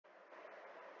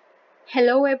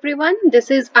Hello everyone,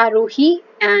 this is Aarohi,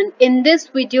 and in this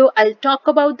video I'll talk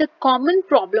about the common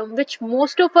problem which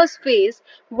most of us face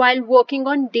while working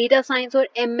on data science or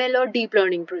ML or deep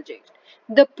learning projects.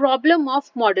 The problem of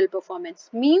model performance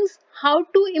means how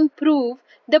to improve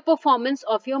the performance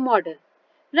of your model,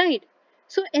 right?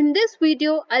 So in this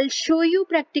video I'll show you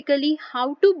practically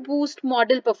how to boost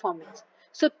model performance.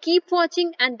 So keep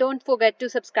watching and don't forget to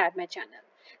subscribe my channel.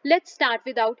 Let's start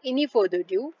without any further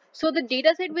ado. So the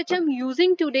dataset which I'm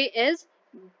using today is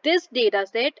this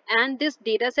dataset, and this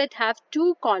dataset have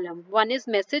two columns. One is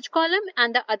message column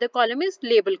and the other column is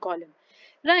label column.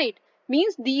 Right?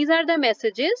 Means these are the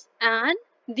messages and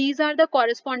these are the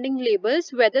corresponding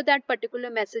labels, whether that particular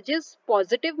message is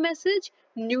positive message,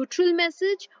 neutral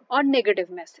message or negative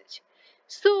message.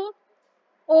 So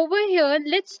over here,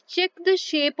 let's check the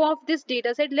shape of this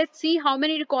data set. Let's see how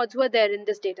many records were there in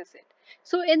this data set.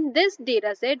 So in this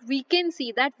data set, we can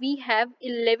see that we have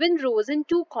 11 rows and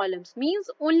 2 columns, means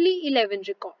only 11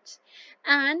 records.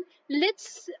 And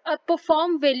let's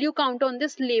perform value count on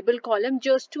this label column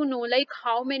just to know like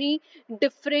how many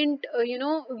different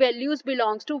values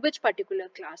belongs to which particular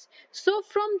class. So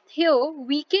from here,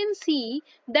 we can see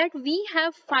that we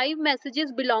have 5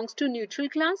 messages belongs to neutral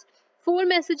class, 4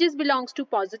 messages belongs to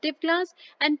positive class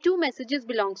and 2 messages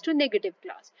belongs to negative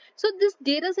class. So this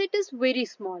data set is very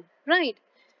small, right?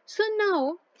 So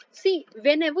now see,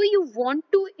 whenever you want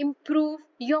to improve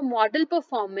your model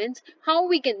performance, how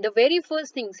we can, the very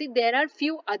first thing, see there are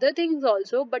few other things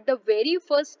also, but the very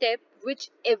first step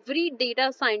which every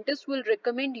data scientist will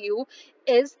recommend you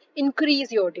is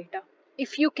increase your data.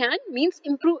 If you can, means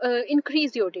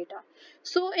increase your data.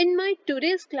 So in my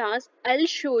today's class, I'll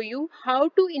show you how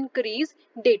to increase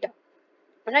data.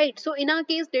 Right. So in our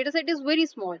case, data set is very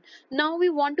small. Now we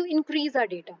want to increase our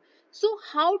data. So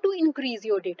how to increase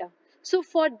your data? So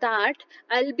for that,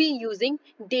 I'll be using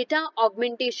data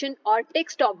augmentation or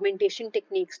text augmentation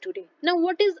techniques today. Now,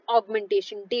 what is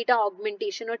augmentation, data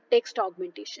augmentation or text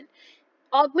augmentation?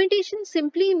 Data augmentation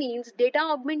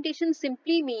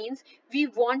simply means we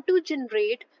want to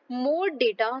generate more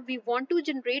data, we want to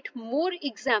generate more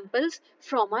examples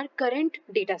from our current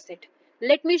data set.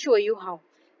 Let me show you how.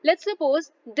 Let's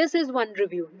suppose this is one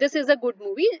review. This is a good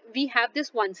movie. We have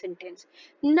this one sentence.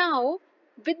 Now,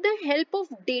 with the help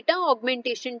of data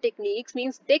augmentation techniques,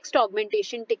 means text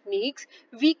augmentation techniques,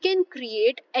 we can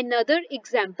create another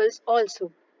examples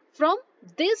also. From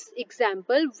this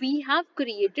example, we have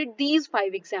created these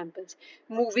 5 examples.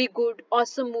 Movie good,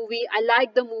 awesome movie, I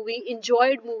like the movie,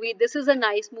 enjoyed movie, this is a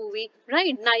nice movie,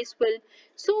 right? Nice film.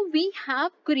 So we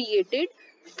have created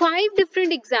 5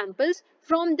 different examples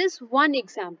from this one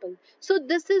example. So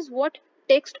this is what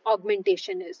text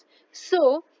augmentation is.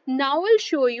 So now I'll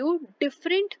show you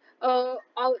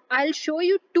I'll show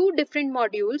you 2 different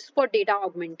modules for data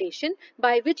augmentation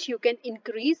by which you can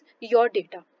increase your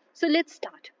data. So let's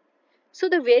start. So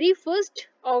the very first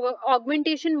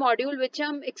augmentation module which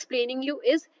I'm explaining you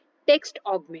is text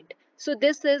augment. So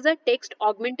this is a text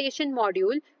augmentation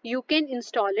module. You can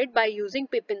install it by using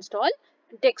pip install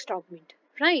text augment,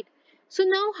 right? So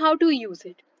now how to use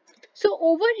it? So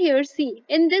over here, see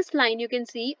in this line you can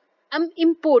see I'm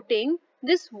importing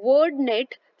this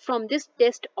WordNet from this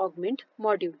text augment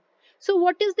module. So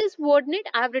what is this WordNet?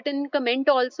 I have written in comment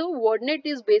also. WordNet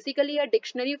is basically a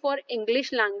dictionary for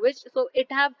English language. So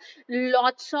it have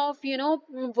lots of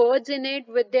words in it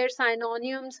with their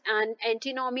synonyms and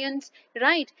antonyms,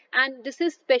 right? And this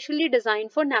is specially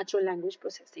designed for natural language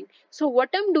processing. So what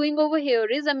I'm doing over here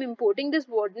is I'm importing this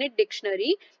WordNet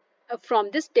dictionary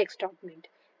from this text augment,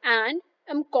 and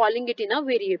I'm calling it in a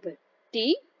variable.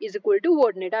 T is equal to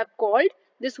WordNet. I've called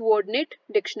this WordNet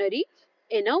dictionary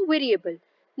in a variable.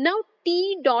 Now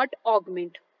T dot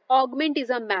augment. Augment is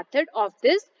a method of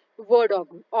this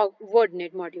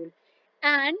WordNet module.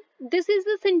 And this is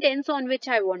the sentence on which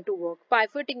I want to work.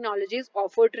 Piford technologies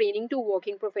offer training to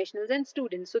working professionals and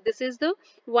students. So this is the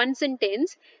one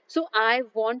sentence. So I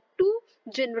want to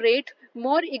generate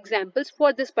more examples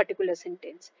for this particular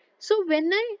sentence. So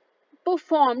when I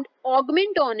performed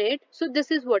augment on it, so this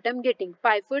is what I'm getting.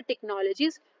 Piford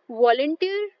technologies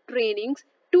volunteer trainings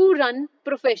to run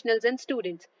professionals and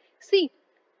students. See,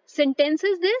 sentence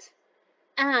is this,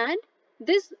 and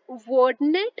this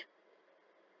WordNet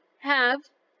have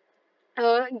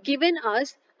given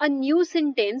us a new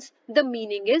sentence. The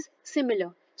meaning is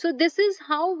similar. So this is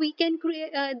how we can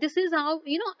create, this is how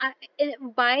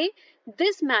by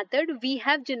this method we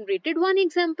have generated one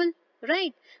example,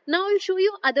 right? Now I'll show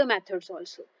you other methods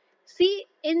also. See,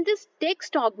 in this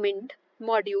text augment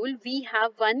module we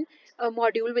have one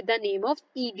module with the name of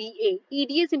EDA.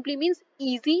 EDA simply means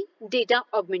easy data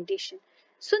augmentation.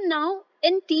 So now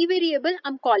in t variable,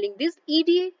 I'm calling this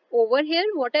EDA. Over here,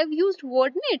 what I've used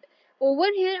word net. Over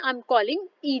here, I'm calling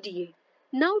EDA.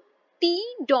 Now t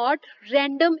dot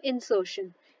random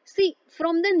insertion. See,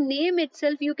 from the name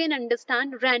itself, you can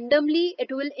understand randomly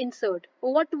it will insert.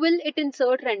 What will it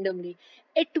insert randomly?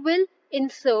 It will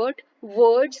insert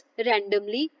words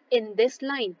randomly in this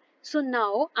line. So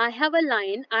now I have a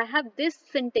line, I have this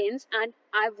sentence, and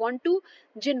I want to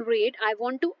I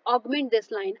want to augment this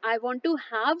line. I want to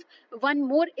have one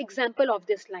more example of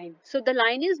this line. So the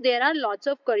line is, there are lots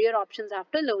of career options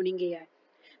after learning AI.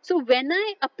 So when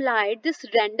I applied this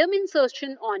random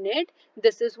insertion on it,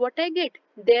 this is what I get.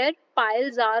 There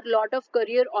piles are lot of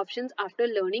career options after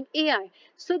learning AI.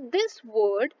 So this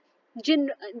word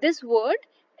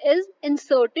is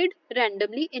inserted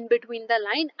randomly in between the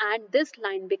line, and this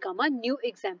line become a new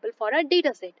example for our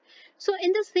data set. So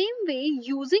in the same way,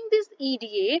 using this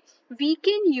EDA, we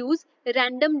can use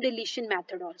random deletion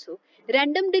method also.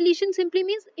 Random deletion simply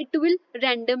means it will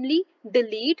randomly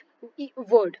delete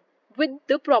word with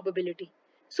the probability.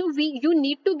 So you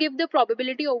need to give the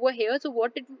probability over here. So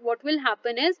what will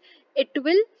happen is, it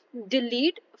will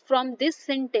delete from this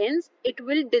sentence, it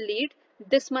will delete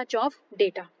this much of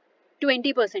data,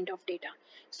 20% of data.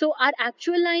 So our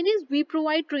actual line is, we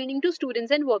provide training to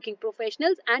students and working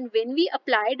professionals, and when we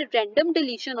applied random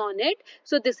deletion on it,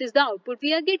 so this is the output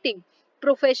we are getting.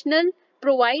 Professional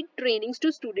provide trainings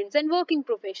to students and working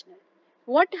professionals.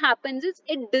 What happens is,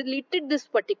 it deleted this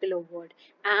particular word,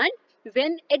 and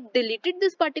when it deleted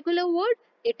this particular word,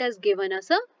 it has given us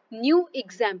a new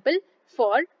example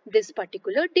for this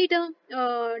particular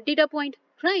data point,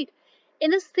 right? In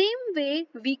the same way,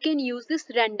 we can use this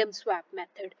random swap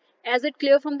method. As it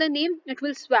clear from the name, it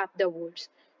will swap the words.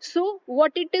 So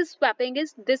what it is swapping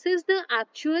is, this is the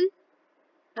actual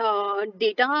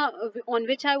data on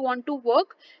which I want to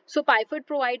work. So Piford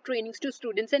provide trainings to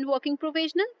students and working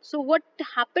professionals. So what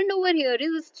happened over here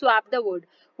is, swap the word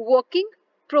working,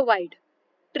 provide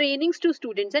trainings to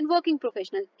students and working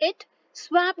professionals. It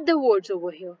swapped the words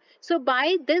over here. So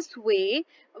by this way,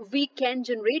 we can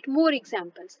generate more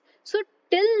examples. So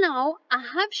till now, I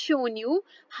have shown you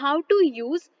how to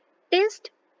use test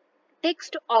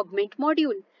text augment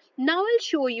module. Now I'll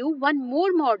show you one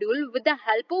more module with the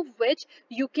help of which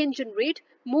you can generate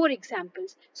more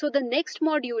examples. So the next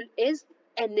module is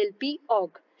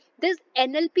nluaug. This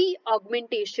NLP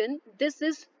augmentation, this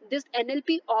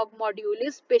NLP aug module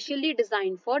is specially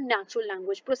designed for natural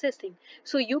language processing.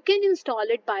 So you can install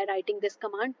it by writing this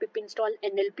command pip install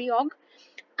NLP aug.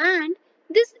 And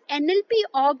this NLP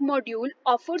aug module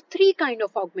offers three kind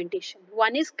of augmentation.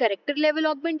 One is character level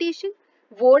augmentation,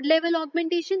 word level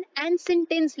augmentation, and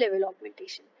sentence level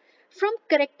augmentation. From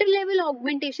character level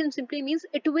augmentation simply means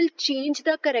it will change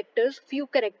the characters, few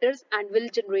characters, and will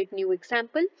generate new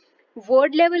example.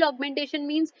 Word level augmentation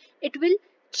means it will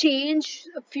change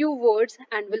a few words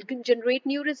and will generate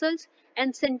new results.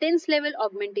 And sentence level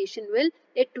augmentation will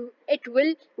it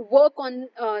will work on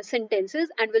sentences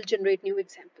and will generate new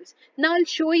examples. Now I'll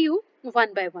show you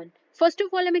one by one. First of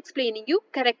all, I'm explaining you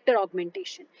character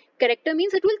augmentation. Character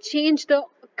means it will change the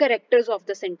characters of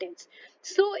the sentence.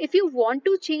 So if you want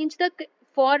to change the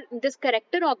for this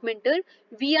character augmenter,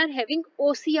 we are having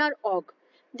OCR aug.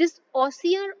 This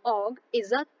OCR aug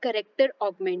is a character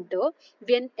augmenter.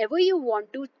 Whenever you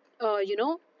want to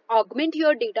augment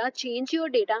your data, change your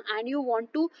data, and you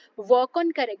want to work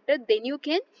on character, then you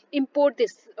can import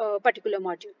this particular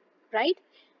module, right?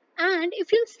 And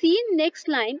if you see next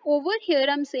line over here,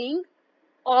 I'm saying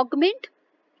augment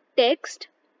text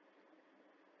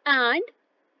and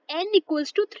n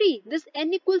equals to 3. This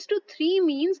n equals to 3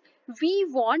 means we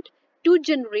want to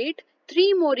generate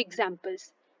 3 more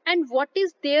examples. And what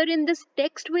is there in this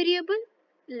text variable?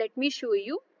 Let me show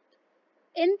you.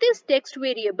 In this text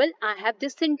variable, I have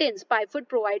this sentence, Piford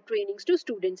provide trainings to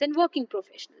students and working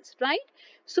professionals, right?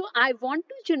 So I want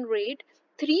to generate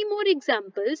 3 more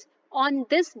examples on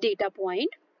this data point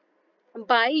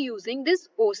by using this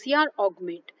OCR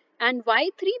augment. And why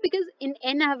 3? Because in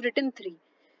n I have written 3.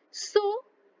 So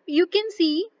you can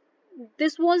see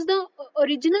this was the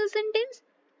original sentence,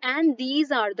 and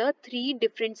these are the 3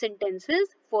 different sentences.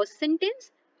 First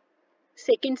sentence,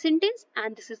 second sentence,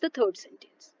 and this is the third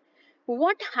sentence.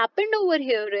 What happened over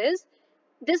here is,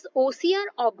 this OCR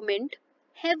augment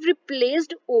have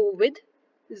replaced O with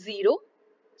 0.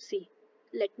 See,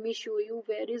 let me show you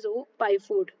where is O,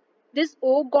 Piford. This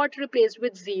O got replaced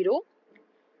with 0.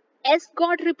 S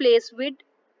got replaced with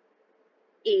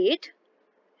 8,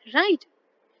 right?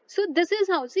 So this is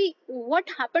how, see, what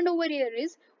happened over here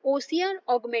is, OCR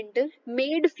augmenter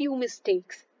made few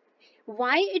mistakes.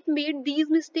 Why it made these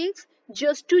mistakes?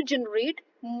 Just to generate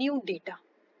new data.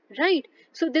 right?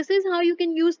 So this is how you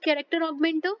can use character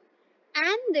augmenter.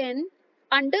 And then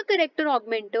under character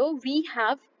augmenter, we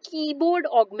have keyboard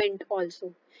augment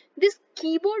also. This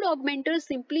keyboard augmenter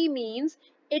simply means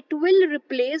it will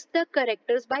replace the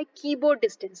characters by keyboard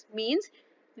distance. Means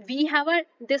we have a,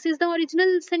 this is the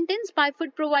original sentence,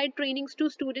 Piford provide trainings to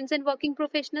students and working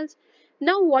professionals.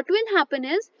 Now what will happen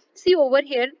is, see over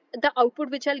here, the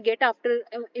output which I'll get after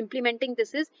implementing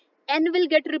this is N will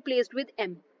get replaced with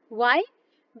M. Why?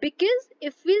 Because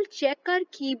if we'll check our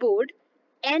keyboard,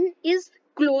 N is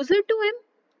closer to M.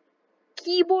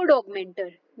 Keyboard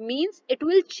augmenter means it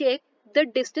will check the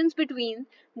distance between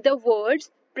the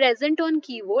words present on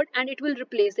keyboard and it will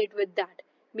replace it with that.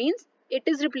 Means it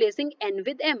is replacing N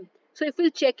with M. So if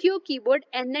we'll check your keyboard,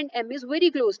 N and M is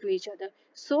very close to each other.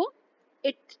 So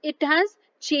it has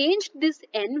changed this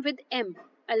N with M.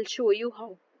 I'll show you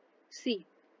how. See,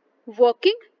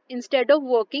 working, instead of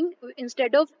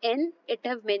N, it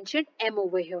have mentioned M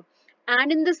over here.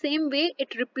 And in the same way,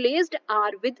 it replaced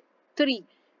R with 3.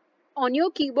 On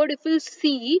your keyboard, if you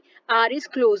see, R is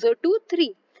closer to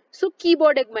 3. So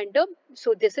keyboard augmenter.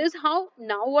 So this is how,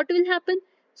 now what will happen?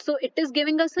 So it is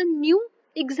giving us a new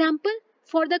example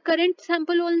for the current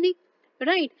sample only,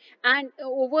 right? And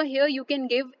over here you can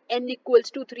give N equals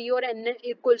to 3 or N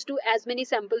equals to as many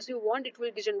samples you want. It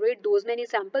will generate those many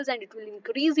samples and it will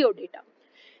increase your data.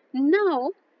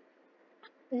 Now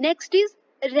next is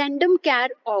random char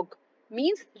aug,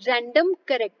 means random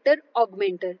character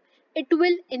augmenter. It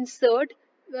will insert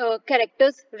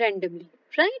characters randomly,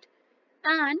 right?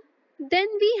 And then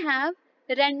we have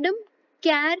random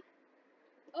char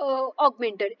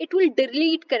augmenter. It will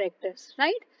delete characters,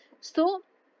 right? So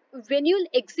when you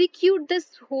execute this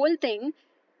whole thing,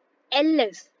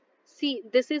 LS. See,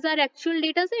 this is our actual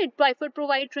data set. Piford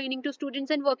provide training to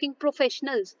students and working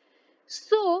professionals.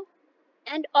 So,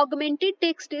 and augmented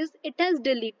text is, it has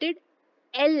deleted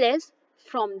ls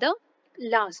from the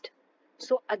last.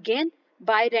 So again,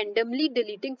 by randomly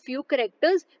deleting few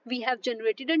characters, we have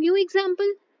generated a new example,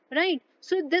 right?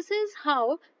 So this is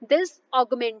how this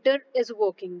augmenter is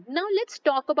working. Now let's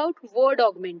talk about word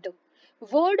augmenter.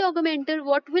 Word augmenter,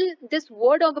 what will this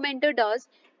word augmenter does?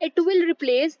 It will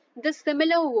replace the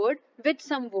similar word with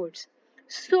some words.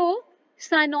 So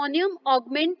synonym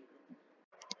augment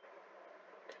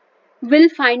will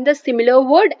find the similar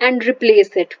word and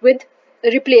replace it with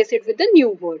the new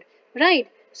word, right?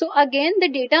 So again, the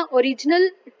data original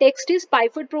text is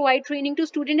Piford provide training to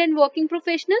student and working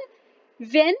professional.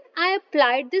 When I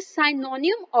applied this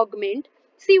synonym augment,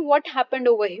 see what happened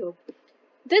over here.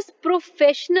 This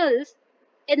professionals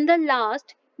in the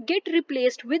last get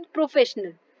replaced with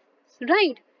professional,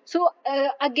 right? So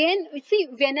again, see,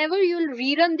 whenever you'll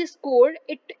rerun this code,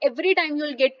 it every time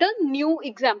you'll get a new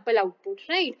example output,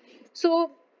 right?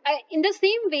 So in the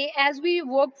same way as we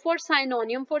work for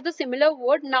synonym for the similar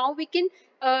word, now we can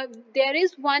there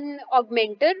is one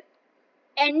augmenter,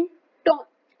 ento-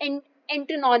 en-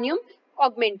 antonym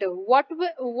augmenter.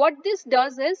 What this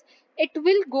does is it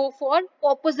will go for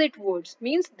opposite words.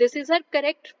 Means this is a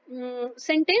correct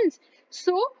sentence.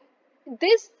 So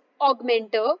this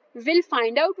augmenter will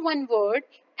find out one word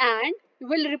and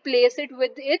will replace it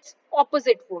with its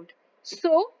opposite word.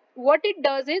 So what it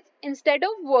does is, instead of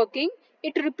working,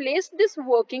 it replaced this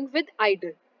working with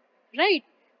idle, right?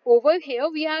 Over here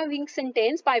we are having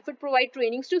sentence Piford provide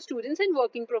trainings to students and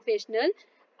working professional.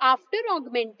 After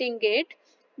augmenting it,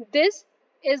 this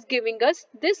is giving us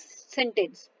this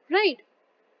sentence, right?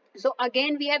 So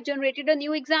again we have generated a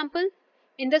new example.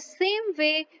 In the same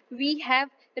way, we have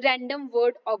random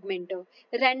word augmenter.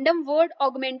 Random word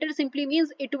augmenter simply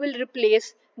means it will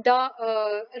replace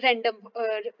the random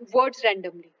words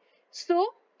randomly.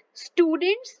 So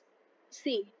students,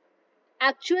 see,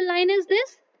 actual line is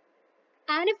this,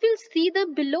 and if you see the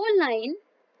below line,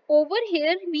 over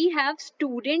here we have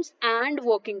students and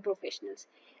working professionals.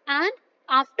 And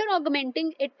after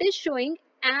augmenting, it is showing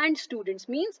and students,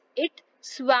 means it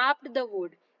swapped the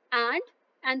word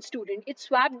and student. It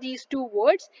swapped these two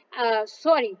words.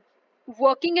 Sorry,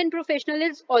 working and professional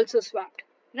is also swapped,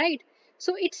 right?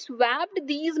 So it swapped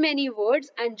these many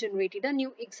words and generated a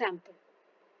new example.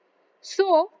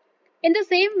 So, in the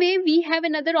same way, we have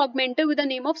another augmenter with the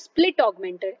name of split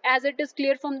augmenter. As it is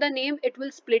clear from the name, it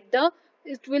will split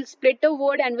the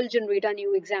word and will generate a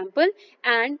new example.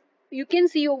 And you can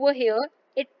see over here,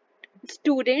 it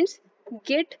students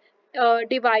get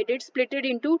splitted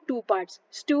into two parts,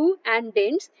 stew and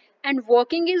dents, and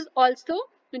working is also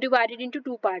divided into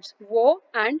two parts, war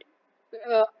and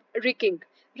uh, rigging,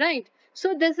 right?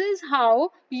 So this is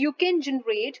how you can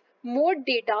generate more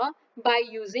data by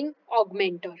using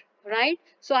augmenter. right?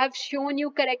 So I've shown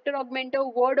you character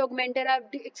augmenter, word augmenter. I've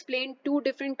explained two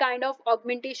different kind of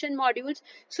augmentation modules.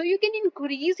 So you can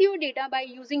increase your data by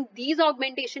using these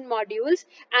augmentation modules,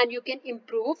 and you can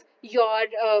improve your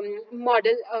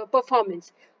model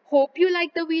performance. Hope you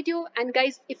like the video, and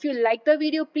guys, if you like the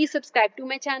video, please subscribe to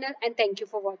my channel, and thank you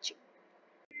for watching.